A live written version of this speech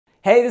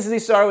Hey, this is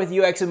Isar with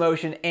UX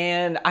Emotion,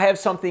 and I have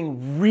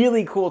something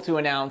really cool to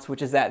announce,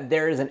 which is that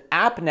there is an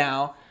app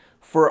now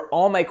for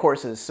all my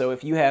courses. So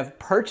if you have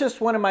purchased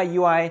one of my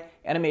UI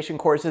animation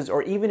courses,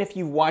 or even if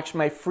you've watched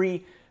my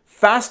free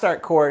Fast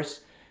Start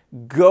course,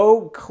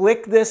 go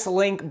click this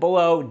link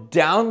below,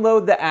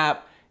 download the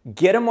app,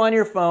 get them on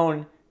your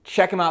phone,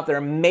 check them out. They're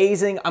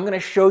amazing. I'm gonna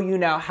show you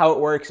now how it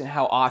works and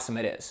how awesome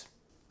it is.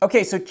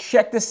 Okay, so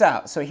check this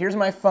out. So here's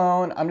my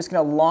phone. I'm just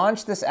gonna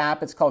launch this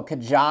app. It's called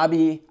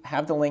Kajabi. I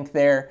have the link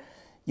there.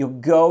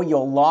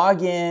 You'll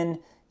log in,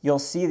 you'll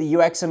see the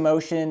UX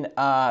Emotion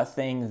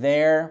thing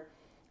there,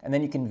 and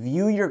then you can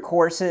view your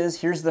courses.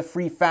 Here's the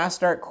free Fast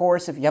Start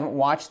course. If you haven't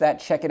watched that,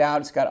 check it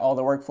out. It's got all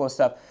the workflow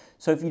stuff.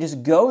 So if you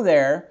just go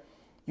there,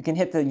 you can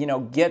hit the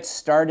Get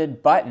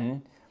Started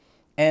button,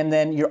 and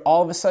then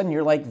all of a sudden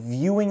you're like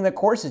viewing the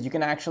courses. You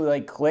can actually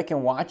like click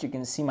and watch. You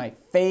can see my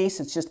face.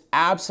 It's just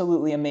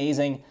absolutely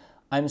amazing.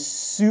 I'm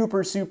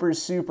super, super,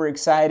 super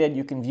excited.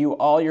 You can view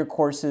all your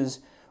courses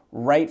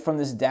right from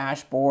this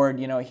dashboard.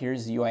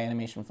 Here's the UI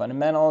animation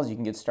fundamentals. You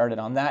can get started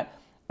on that.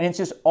 And it's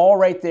just all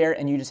right there,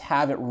 and you just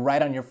have it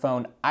right on your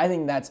phone. I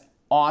think that's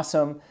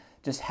awesome.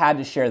 Just had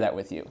to share that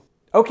with you.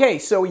 Okay,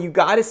 so you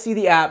got to see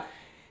the app.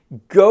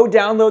 Go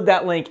download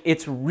that link.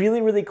 It's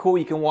really, really cool.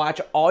 You can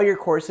watch all your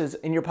courses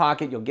in your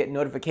pocket. You'll get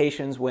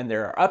notifications when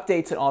there are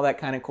updates and all that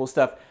kind of cool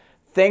stuff.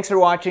 Thanks for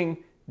watching.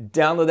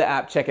 Download the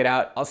app. Check it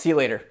out. I'll see you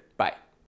later.